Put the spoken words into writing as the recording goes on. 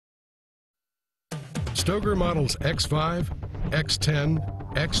Stoeger models X5,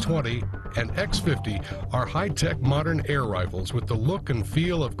 X10, X20, and X50 are high-tech modern air rifles with the look and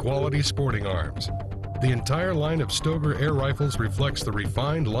feel of quality sporting arms. The entire line of Stoeger air rifles reflects the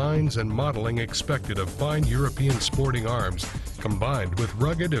refined lines and modeling expected of fine European sporting arms, combined with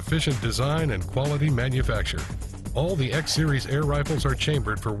rugged, efficient design and quality manufacture. All the X Series air rifles are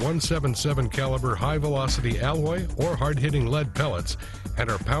chambered for .177 caliber high-velocity alloy or hard-hitting lead pellets and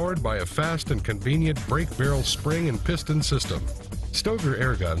are powered by a fast and convenient brake barrel spring and piston system. Stoeger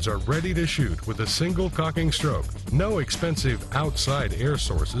airguns are ready to shoot with a single cocking stroke. No expensive outside air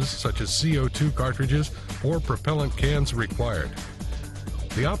sources such as CO2 cartridges or propellant cans required.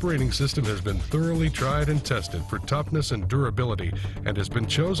 The operating system has been thoroughly tried and tested for toughness and durability and has been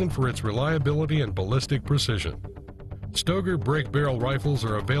chosen for its reliability and ballistic precision. Stoeger brake barrel rifles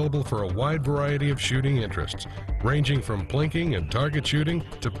are available for a wide variety of shooting interests, ranging from plinking and target shooting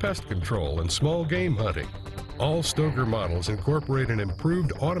to pest control and small game hunting. All Stoeger models incorporate an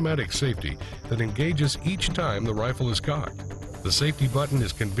improved automatic safety that engages each time the rifle is cocked. The safety button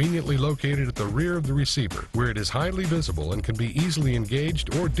is conveniently located at the rear of the receiver, where it is highly visible and can be easily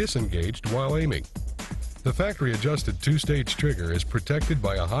engaged or disengaged while aiming. The factory-adjusted two-stage trigger is protected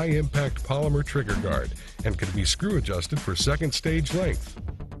by a high-impact polymer trigger guard and can be screw-adjusted for second stage length.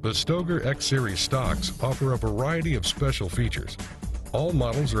 The Stoeger X Series stocks offer a variety of special features. All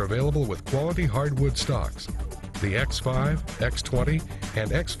models are available with quality hardwood stocks. The X5, X20, and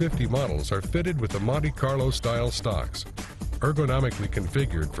X50 models are fitted with the Monte Carlo style stocks, ergonomically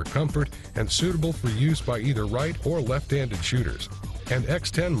configured for comfort and suitable for use by either right or left-handed shooters. And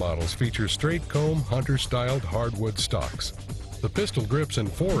X10 models feature straight comb hunter-styled hardwood stocks. The pistol grips and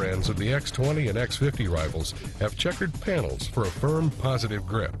forends of the X20 and X50 rifles have checkered panels for a firm, positive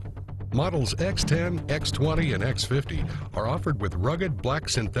grip. Models X10, X20, and X50 are offered with rugged black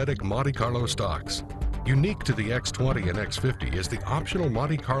synthetic Monte Carlo stocks. Unique to the X20 and X50 is the optional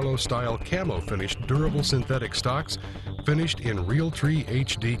Monte Carlo style camo finished durable synthetic stocks finished in Realtree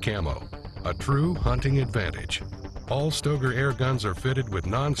HD camo, a true hunting advantage. All Stoeger air guns are fitted with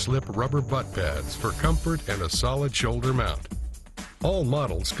non-slip rubber butt pads for comfort and a solid shoulder mount. All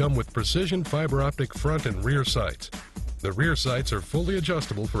models come with precision fiber optic front and rear sights. The rear sights are fully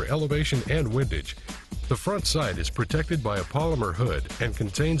adjustable for elevation and windage. The front sight is protected by a polymer hood and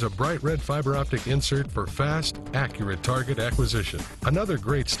contains a bright red fiber optic insert for fast, accurate target acquisition. Another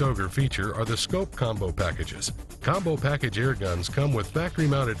great Stoeger feature are the scope combo packages. Combo package air guns come with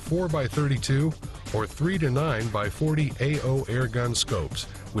factory-mounted 4x32 or 3 to 9x40 AO air gun scopes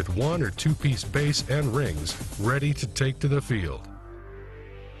with 1 or 2 piece base and rings ready to take to the field.